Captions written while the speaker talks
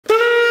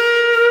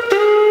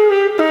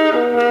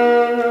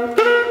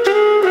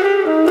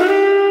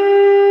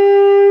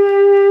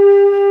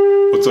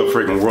What's up,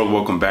 Fragrant World?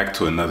 Welcome back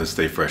to another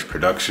Stay Fresh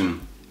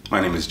production. My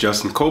name is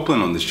Justin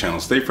Copeland. On this channel,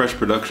 Stay Fresh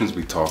Productions,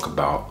 we talk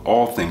about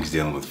all things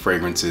dealing with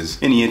fragrances.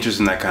 Any interest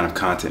in that kind of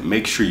content,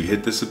 make sure you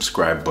hit the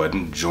subscribe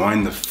button.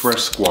 Join the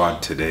Fresh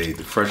Squad today,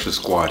 the freshest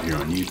squad here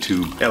on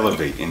YouTube.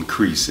 Elevate,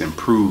 increase,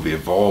 improve,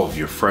 evolve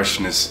your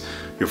freshness.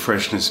 Your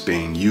freshness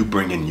being you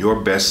bringing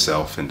your best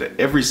self into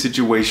every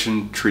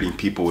situation, treating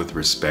people with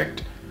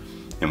respect.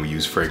 And we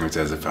use fragrance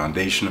as a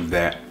foundation of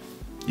that.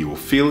 You will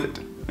feel it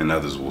and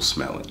others will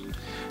smell it.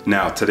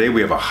 Now, today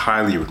we have a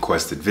highly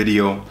requested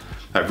video.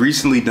 I've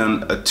recently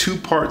done a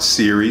two-part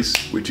series,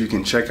 which you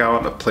can check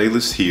out, a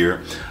playlist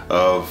here,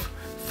 of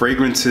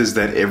fragrances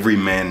that every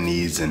man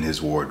needs in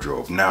his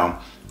wardrobe. Now,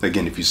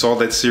 again, if you saw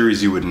that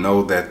series, you would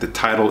know that the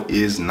title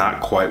is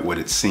not quite what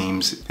it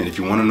seems. And if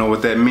you want to know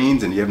what that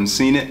means and you haven't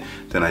seen it,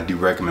 then I do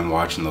recommend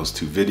watching those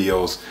two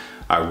videos.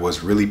 I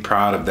was really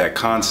proud of that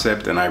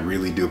concept, and I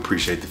really do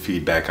appreciate the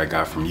feedback I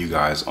got from you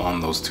guys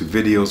on those two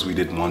videos. We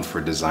did one for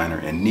designer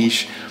and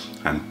niche.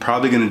 I'm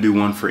probably gonna do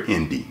one for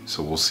indie,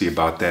 so we'll see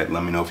about that.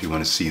 Let me know if you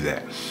wanna see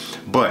that.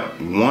 But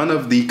one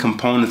of the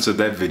components of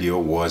that video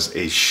was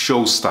a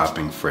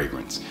show-stopping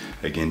fragrance.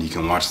 Again, you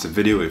can watch the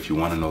video if you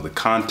wanna know the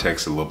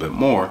context a little bit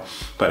more,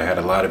 but I had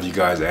a lot of you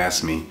guys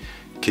ask me,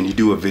 can you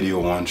do a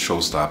video on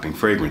show-stopping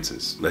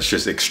fragrances? Let's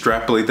just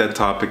extrapolate that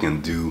topic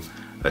and do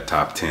a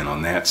top 10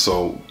 on that.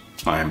 So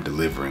I am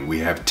delivering. We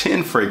have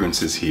 10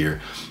 fragrances here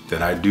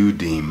that I do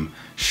deem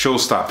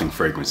show-stopping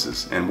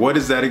fragrances. And what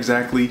is that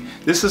exactly?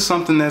 This is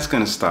something that's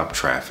gonna stop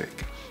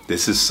traffic.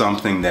 This is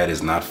something that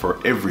is not for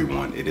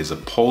everyone. It is a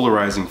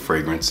polarizing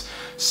fragrance.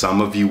 Some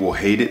of you will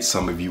hate it,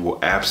 some of you will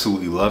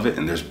absolutely love it,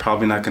 and there's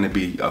probably not gonna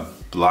be a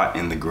lot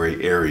in the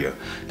gray area.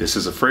 This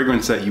is a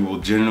fragrance that you will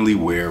generally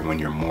wear when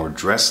you're more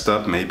dressed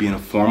up, maybe in a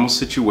formal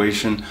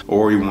situation,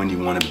 or when you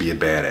wanna be a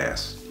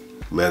badass.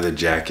 Leather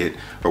jacket,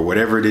 or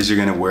whatever it is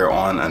you're gonna wear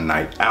on a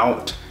night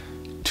out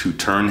to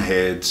turn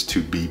heads,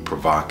 to be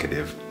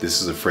provocative.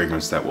 This is a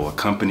fragrance that will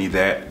accompany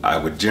that. I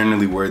would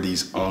generally wear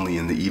these only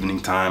in the evening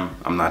time.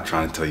 I'm not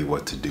trying to tell you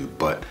what to do,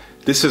 but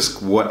this is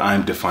what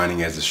I'm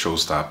defining as a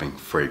show-stopping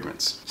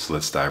fragrance. So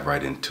let's dive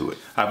right into it.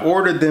 I've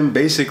ordered them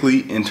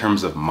basically in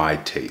terms of my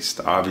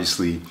taste.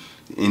 Obviously,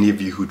 any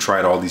of you who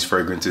tried all these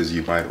fragrances,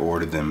 you might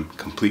order them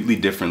completely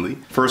differently.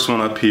 First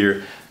one up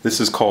here, this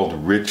is called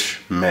Rich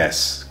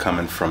Mess,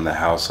 coming from the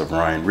house of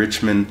Ryan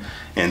Richman.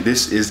 And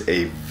this is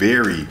a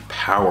very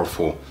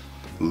powerful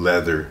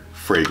leather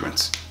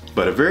fragrance,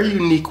 but a very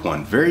unique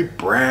one, very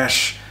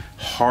brash,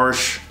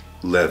 harsh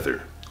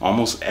leather,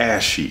 almost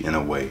ashy in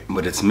a way.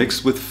 But it's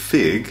mixed with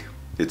fig,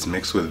 it's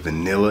mixed with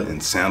vanilla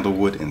and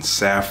sandalwood and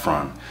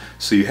saffron.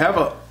 So you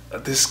have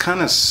this kind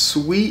of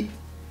sweet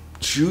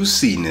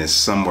juiciness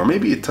somewhere,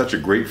 maybe a touch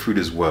of grapefruit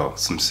as well,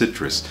 some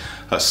citrus,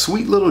 a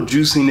sweet little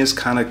juiciness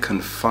kind of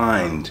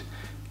confined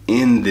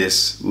in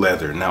this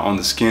leather. Now on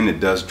the skin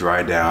it does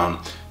dry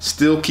down,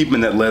 still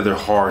keeping that leather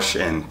harsh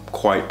and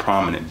quite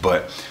prominent,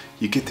 but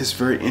you get this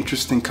very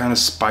interesting kind of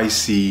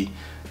spicy,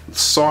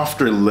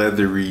 softer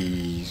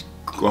leathery,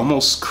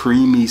 almost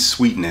creamy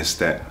sweetness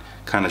that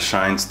kind of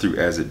shines through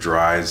as it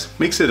dries.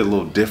 Makes it a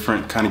little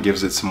different, kind of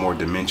gives it some more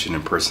dimension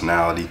and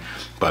personality.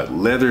 But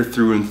leather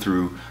through and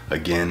through,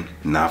 again,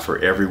 not for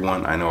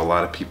everyone. I know a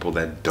lot of people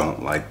that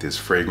don't like this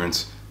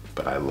fragrance,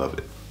 but I love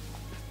it.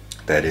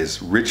 That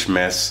is Rich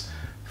Mess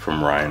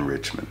from Ryan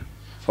Richman.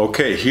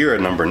 Okay, here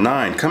at number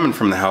 9, coming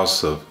from the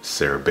house of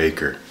Sarah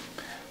Baker,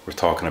 we're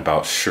talking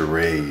about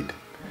Charade.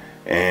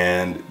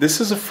 And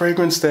this is a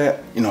fragrance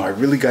that, you know, I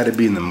really got to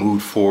be in the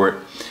mood for it.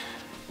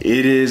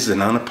 It is an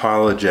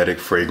unapologetic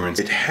fragrance.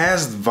 It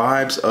has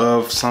vibes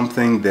of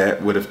something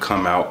that would have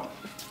come out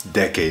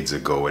decades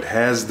ago. It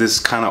has this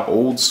kind of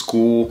old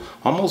school,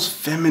 almost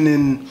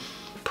feminine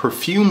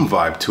perfume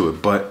vibe to it,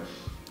 but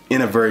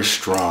in a very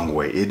strong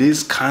way. It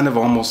is kind of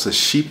almost a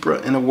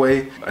chypre in a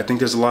way. I think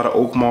there's a lot of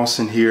oak moss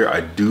in here.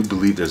 I do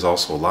believe there's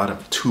also a lot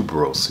of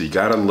tuberose. So you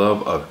gotta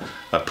love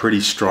a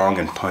pretty strong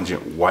and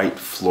pungent white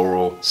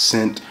floral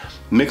scent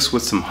mixed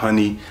with some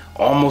honey,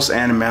 almost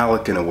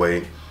animalic in a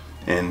way,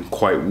 and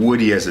quite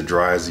woody as it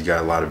dries. You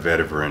got a lot of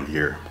vetiver in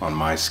here on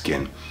my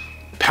skin.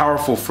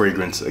 Powerful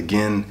fragrance,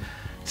 again,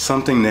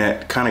 something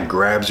that kind of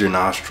grabs your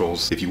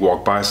nostrils. If you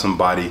walk by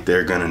somebody,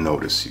 they're gonna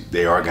notice you.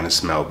 They are gonna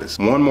smell this.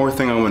 One more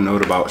thing I want to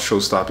note about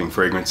show-stopping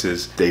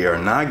fragrances, they are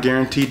not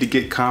guaranteed to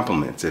get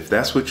compliments. If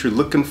that's what you're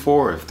looking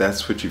for, if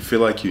that's what you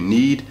feel like you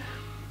need,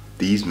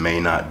 these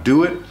may not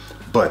do it,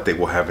 but they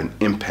will have an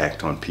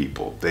impact on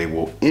people. They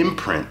will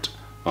imprint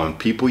on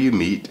people you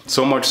meet,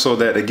 so much so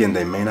that, again,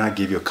 they may not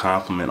give you a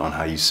compliment on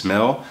how you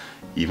smell,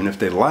 even if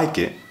they like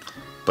it,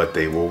 but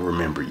they will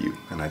remember you,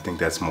 and I think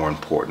that's more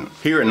important.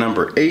 Here at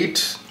number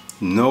 8,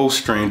 no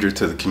stranger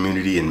to the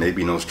community and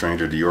maybe no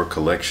stranger to your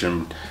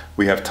collection,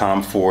 we have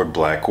Tom Ford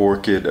Black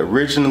Orchid,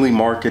 originally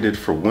marketed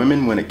for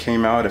women when it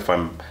came out, if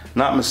I'm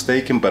not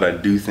mistaken, but I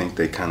do think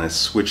they kind of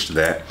switched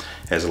that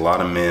as a lot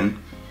of men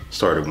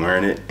started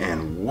wearing it.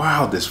 And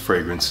wow, this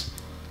fragrance,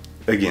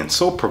 again,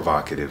 so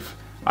provocative.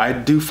 I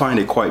do find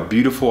it quite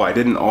beautiful. I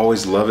didn't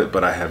always love it,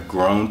 but I have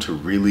grown to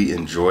really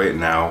enjoy it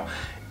now.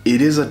 It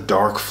is a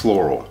dark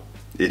floral.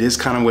 it is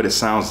kind of what it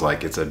sounds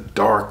like. It's a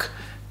dark,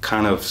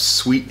 kind of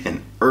sweet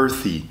and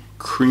earthy,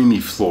 creamy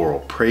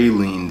floral,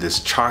 praline, this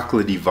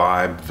chocolatey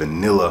vibe,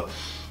 vanilla.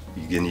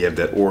 Again, you have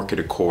that orchid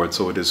accord,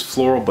 so it is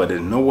floral, but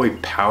in no way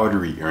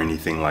powdery or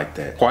anything like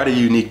that. Quite a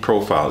unique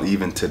profile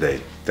even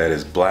today. That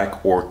is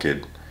Black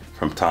Orchid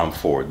from Tom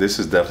Ford. This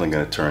is definitely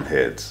going to turn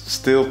heads.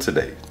 Still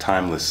today,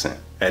 timeless scent.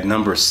 At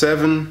number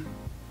 7,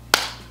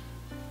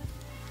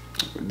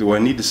 do I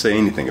need to say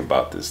anything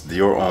about this?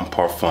 Dior Homme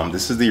Parfum.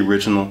 This is the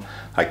original.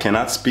 I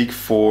cannot speak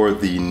for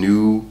the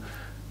new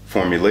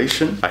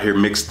formulation. I hear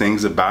mixed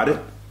things about it,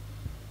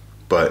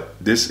 but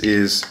this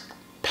is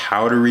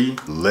powdery,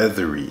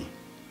 leathery,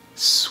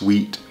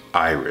 sweet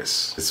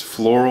iris. It's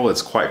floral,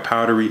 it's quite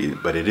powdery,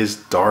 but it is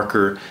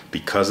darker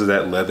because of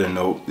that leather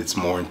note. It's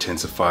more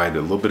intensified.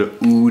 A little bit of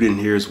oud in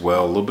here as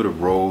well, a little bit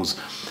of rose.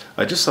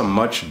 Just a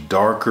much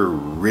darker,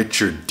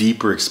 richer,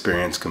 deeper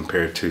experience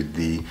compared to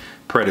the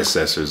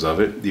predecessors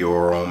of it, the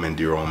Dior Homme and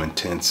Dior Homme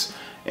Intense.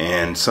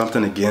 And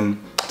something,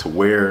 again, to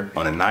wear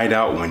on a night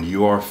out when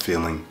you are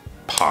feeling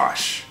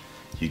posh.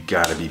 You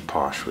gotta be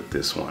posh with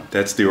this one.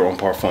 That's Dior Homme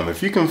Parfum.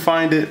 If you can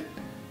find it,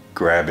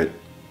 grab it.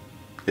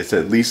 It's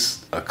at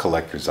least a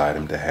collector's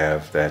item to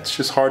have that's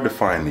just hard to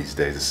find these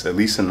days, at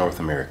least in North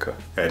America.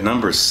 At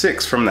number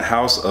 6, from the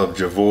house of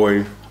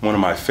Javoy, one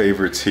of my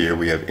favorites here,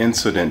 we have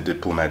Incident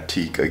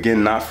Diplomatique.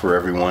 Again, not for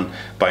everyone.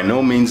 By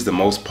no means the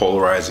most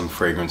polarizing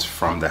fragrance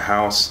from the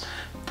house.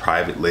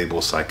 Private label,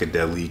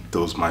 psychedelic,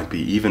 those might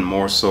be even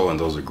more so, and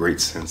those are great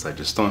scents. I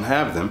just don't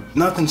have them.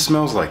 Nothing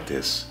smells like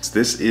this.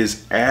 This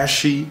is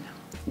ashy,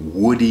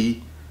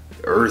 woody,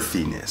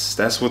 earthiness.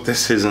 That's what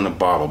this is in a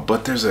bottle,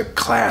 but there's a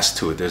class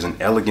to it. There's an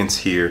elegance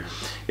here.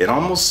 It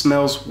almost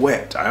smells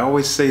wet. I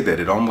always say that.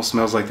 It almost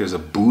smells like there's a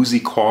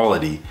boozy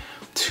quality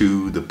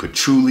to the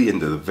patchouli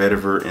and the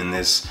vetiver in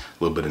this. A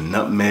little bit of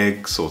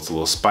nutmeg, so it's a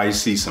little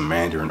spicy, some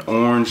mandarin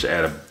orange,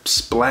 add a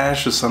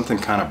splash of something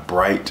kind of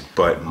bright,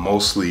 but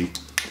mostly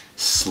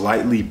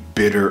slightly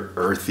bitter,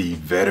 earthy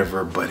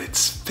vetiver, but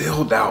it's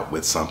filled out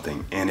with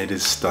something, and it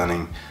is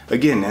stunning.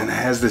 Again, and it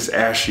has this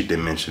ashy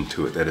dimension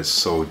to it that is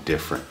so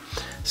different.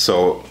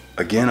 So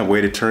again, a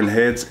way to turn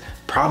heads.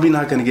 Probably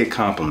not going to get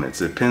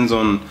compliments. It depends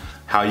on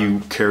how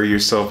you carry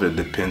yourself. It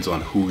depends on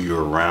who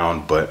you're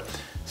around, but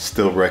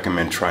still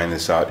recommend trying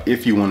this out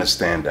if you want to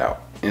stand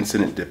out.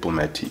 Incident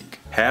Diplomatique.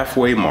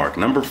 Halfway mark,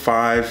 number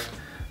 5.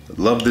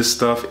 Love this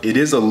stuff. It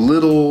is a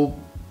little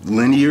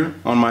linear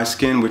on my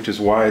skin, which is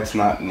why it's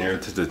not near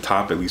to the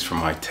top, at least for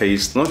my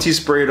taste. Once you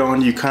spray it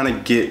on, you kind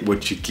of get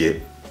what you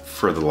get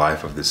for the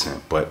life of the scent,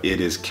 but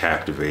it is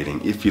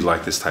captivating if you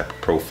like this type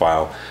of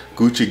profile.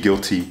 Gucci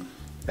Guilty,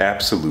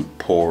 Absolute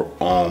Pour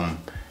Homme,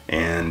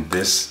 and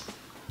this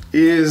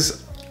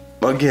is,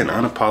 again,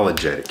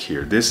 unapologetic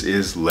here. This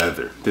is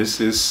leather,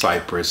 this is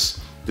cypress,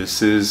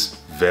 this is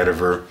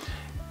vetiver.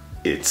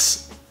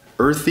 It's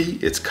earthy,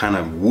 it's kind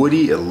of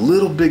woody, a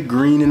little bit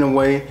green in a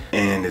way,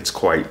 and it's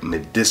quite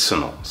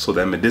medicinal. So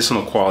that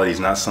medicinal quality is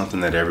not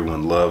something that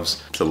everyone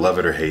loves. It's a love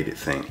it or hate it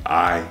thing.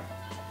 I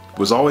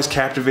was always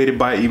captivated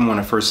by it even when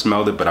I first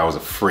smelled it, but I was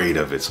afraid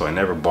of it, so I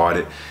never bought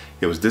it.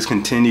 It was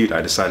discontinued.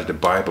 I decided to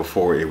buy it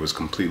before it was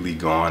completely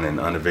gone and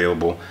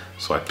unavailable,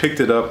 so I picked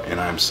it up, and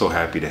I'm so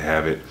happy to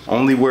have it.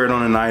 Only wear it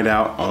on a night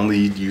out, only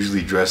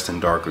usually dressed in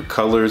darker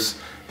colors.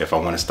 If I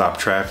want to stop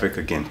traffic,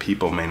 again,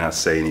 people may not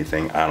say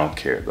anything. I don't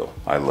care though.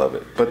 I love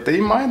it. But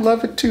they might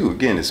love it too,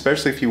 again,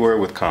 especially if you wear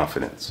it with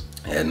confidence.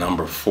 At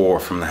number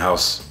 4, from the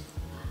house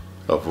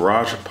of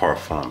Raja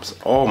Parfums.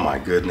 Oh my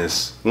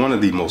goodness. One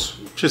of the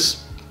most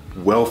just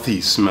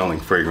wealthy smelling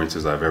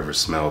fragrances I've ever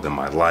smelled in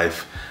my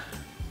life.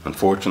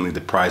 Unfortunately,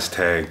 the price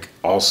tag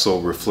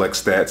also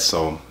reflects that,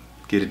 so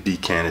get a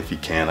decant if you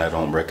can. I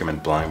don't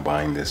recommend blind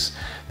buying this.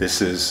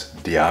 This is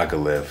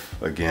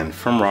Diaghilev, again,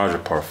 from Raja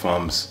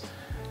Parfums.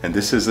 And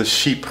this is a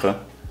chypre,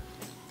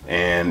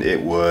 and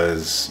it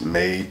was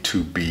made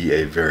to be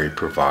a very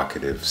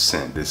provocative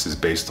scent. This is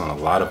based on a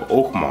lot of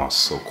oak moss,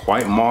 so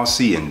quite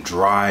mossy and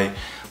dry,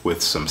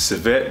 with some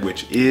civet,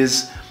 which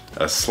is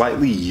a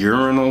slightly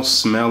urinal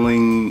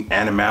smelling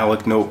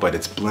animalic note, but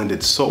it's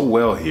blended so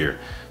well here.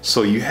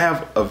 So you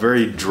have a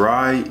very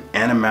dry,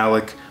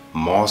 animalic,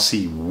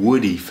 mossy,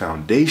 woody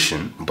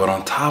foundation, but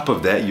on top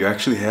of that you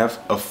actually have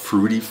a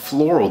fruity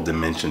floral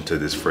dimension to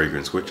this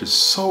fragrance, which is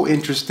so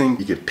interesting.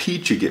 You get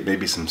peach, you get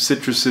maybe some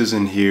citruses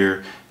in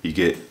here, you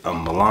get a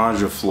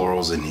melange of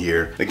florals in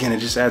here. Again, it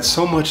just adds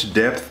so much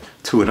depth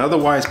to an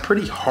otherwise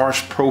pretty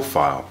harsh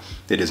profile.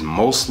 It is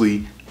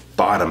mostly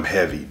bottom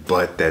heavy,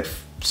 but that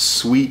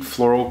sweet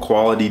floral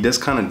quality does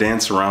kind of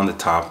dance around the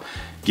top,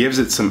 gives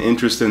it some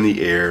interest in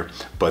the air,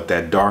 but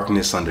that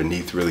darkness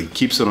underneath really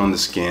keeps it on the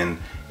skin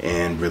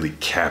and really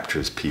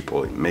captures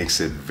people. It makes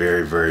it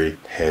very, very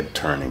head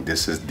turning.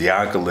 This is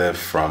Diaghilev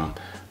from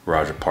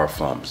Raja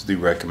Parfums. Do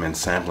recommend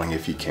sampling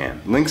if you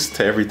can. Links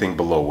to everything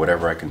below,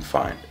 whatever I can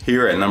find.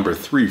 Here at number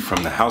 3,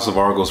 from the House of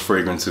Argos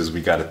fragrances, we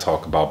got to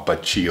talk about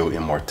Baccio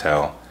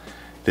Immortale.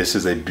 This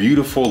is a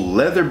beautiful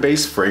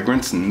leather-based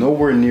fragrance,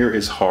 nowhere near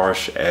as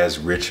harsh as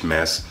Rich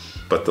Mess,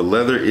 but the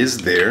leather is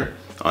there.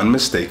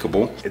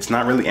 unmistakable. It's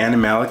not really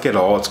animalic at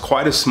all. It's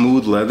quite a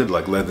smooth leather,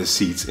 like leather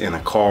seats in a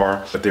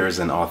car, but there is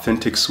an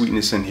authentic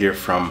sweetness in here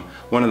from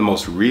one of the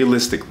most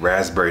realistic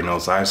raspberry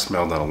notes I've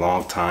smelled in a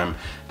long time.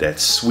 That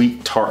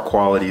sweet tart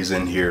quality is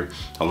in here,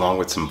 along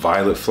with some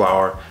violet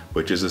flower,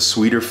 which is a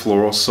sweeter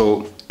floral.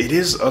 So it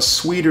is a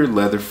sweeter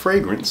leather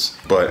fragrance,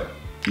 but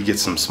you get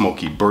some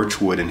smoky birch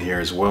wood in here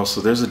as well.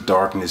 So there's a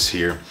darkness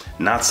here.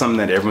 Not something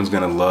that everyone's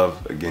gonna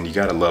love. Again, you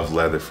gotta love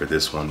leather for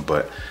this one,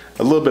 but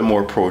a little bit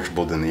more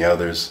approachable than the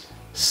others.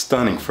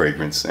 Stunning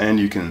fragrance, and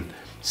you can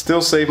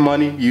still save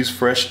money. Use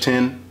fresh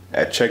tin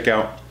at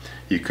checkout.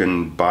 You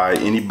can buy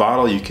any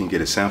bottle. You can get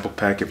a sample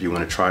pack if you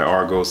wanna try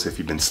Argos. If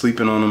you've been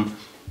sleeping on them,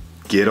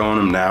 get on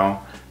them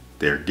now.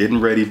 They're getting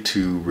ready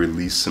to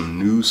release some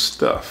new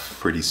stuff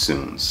pretty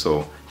soon.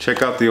 So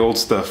check out the old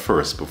stuff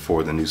first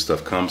before the new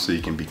stuff comes so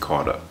you can be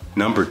caught up.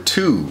 Number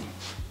 2,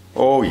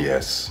 oh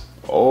yes,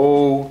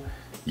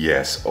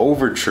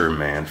 Overture,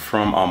 man,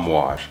 from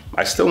Amouage.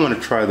 I still want to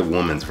try the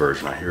woman's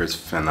version. I hear it's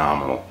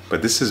phenomenal.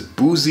 But this is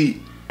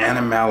boozy,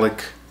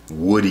 animalic,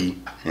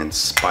 woody, and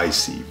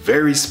spicy.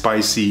 Very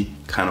spicy,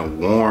 kind of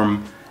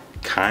warm,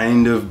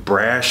 kind of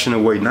brash in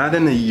a way. Not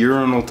in a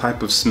urinal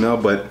type of smell,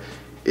 but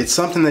it's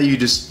something that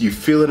you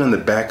feel it in the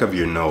back of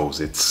your nose.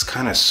 It's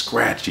kind of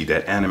scratchy,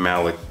 that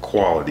animalic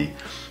quality,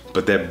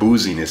 but that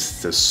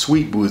booziness, the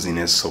sweet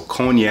booziness. So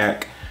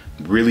cognac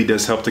really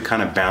does help to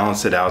kind of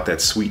balance it out.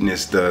 That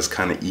sweetness does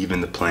kind of even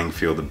the playing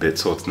field a bit.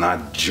 So it's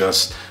not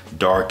just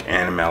dark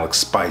animalic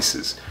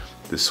spices.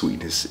 The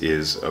sweetness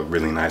is a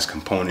really nice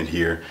component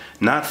here.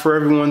 Not for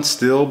everyone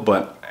still,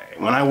 but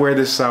when I wear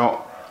this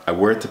out, I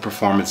wear it to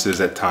performances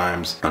at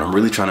times, and I'm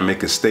really trying to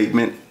make a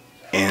statement,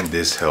 and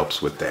this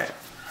helps with that.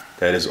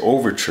 That is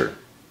Overture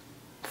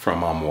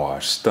from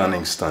Amouage.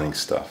 Stunning, stunning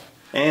stuff.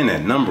 And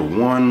at number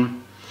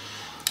 1,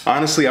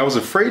 honestly, I was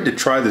afraid to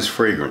try this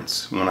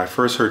fragrance. When I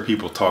first heard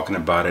people talking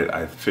about it,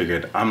 I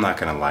figured I'm not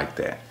gonna like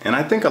that. And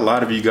I think a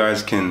lot of you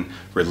guys can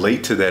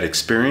relate to that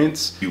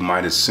experience. You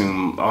might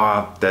assume,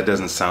 that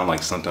doesn't sound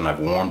like something I've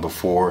worn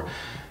before.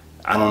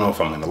 I don't know if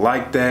I'm gonna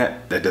like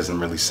that. That doesn't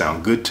really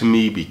sound good to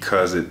me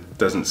because it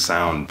doesn't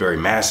sound very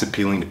mass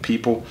appealing to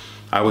people.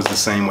 I was the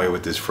same way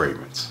with this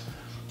fragrance.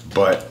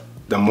 But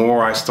the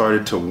more I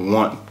started to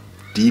want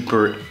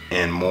deeper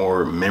and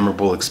more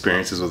memorable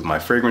experiences with my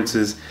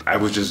fragrances, I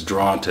was just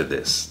drawn to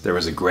this. There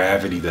was a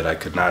gravity that I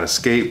could not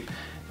escape,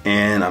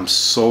 and I'm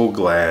so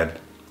glad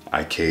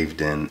I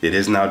caved in. It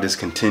is now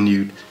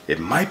discontinued. It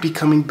might be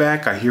coming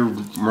back. I hear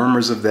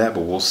murmurs of that,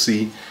 but we'll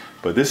see.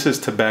 But this is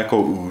Tobacco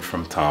Oud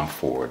from Tom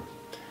Ford.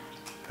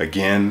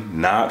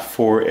 Again, not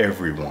for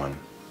everyone.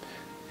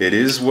 It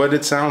is what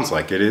it sounds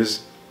like. It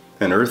is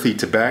an earthy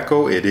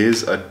tobacco. It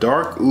is a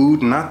dark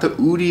oud, not the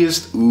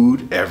oudiest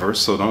oud ever,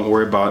 so don't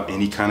worry about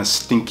any kind of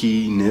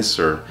stinkiness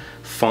or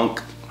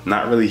funk,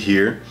 not really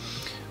here.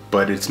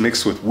 But it's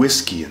mixed with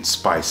whiskey and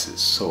spices,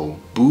 so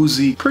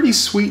boozy, pretty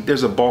sweet.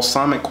 There's a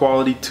balsamic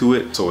quality to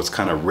it, so it's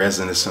kind of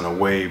resinous in a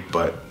way,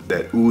 but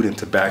that oud and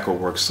tobacco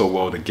work so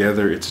well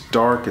together. It's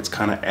dark, it's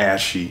kind of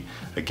ashy,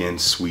 again,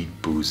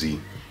 sweet,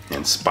 boozy,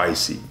 and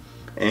spicy,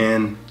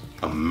 and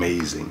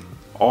amazing.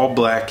 All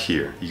black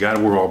here. You gotta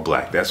wear all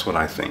black. That's what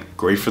I think.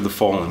 Great for the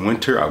fall and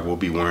winter. I will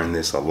be wearing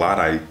this a lot.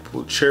 I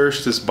will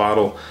cherish this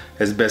bottle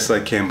as best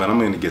I can, but I'm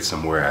gonna get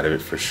some wear out of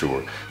it for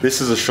sure.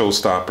 This is a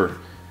showstopper,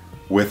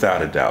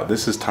 without a doubt.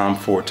 This is Tom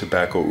Ford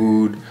Tobacco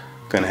Oud.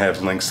 Gonna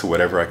have links to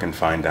whatever I can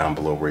find down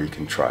below where you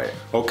can try it.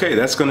 Okay,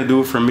 that's gonna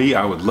do it for me.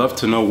 I would love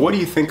to know, what do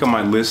you think of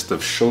my list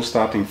of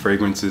show-stopping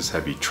fragrances?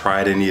 Have you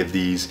tried any of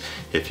these?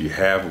 If you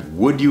have,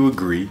 would you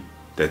agree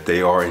that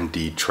they are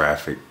indeed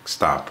traffic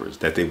stoppers,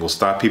 that they will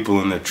stop people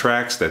in their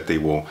tracks, that they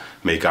will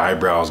make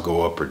eyebrows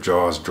go up or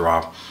jaws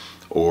drop,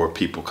 or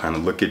people kind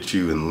of look at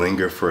you and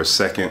linger for a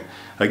second?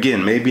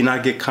 Again, maybe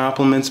not get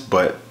compliments,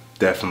 but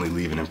definitely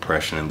leave an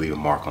impression and leave a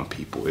mark on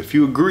people. If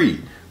you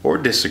agree or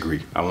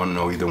disagree, I want to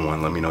know either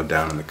one. Let me know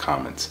down in the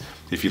comments.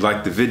 If you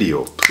like the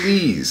video,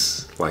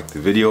 please like the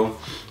video.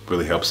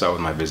 Really helps out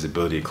with my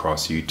visibility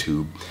across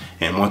YouTube.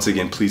 And once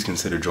again, please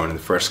consider joining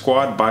the Fresh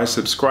Squad by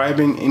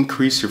subscribing.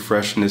 Increase your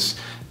freshness.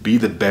 Be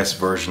the best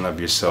version of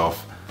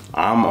yourself.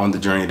 I'm on the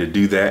journey to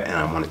do that, and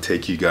I want to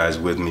take you guys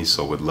with me,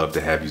 so would love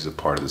to have you as a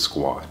part of the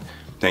squad.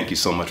 Thank you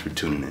so much for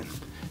tuning in.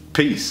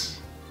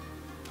 Peace.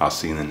 I'll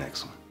see you in the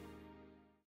next one.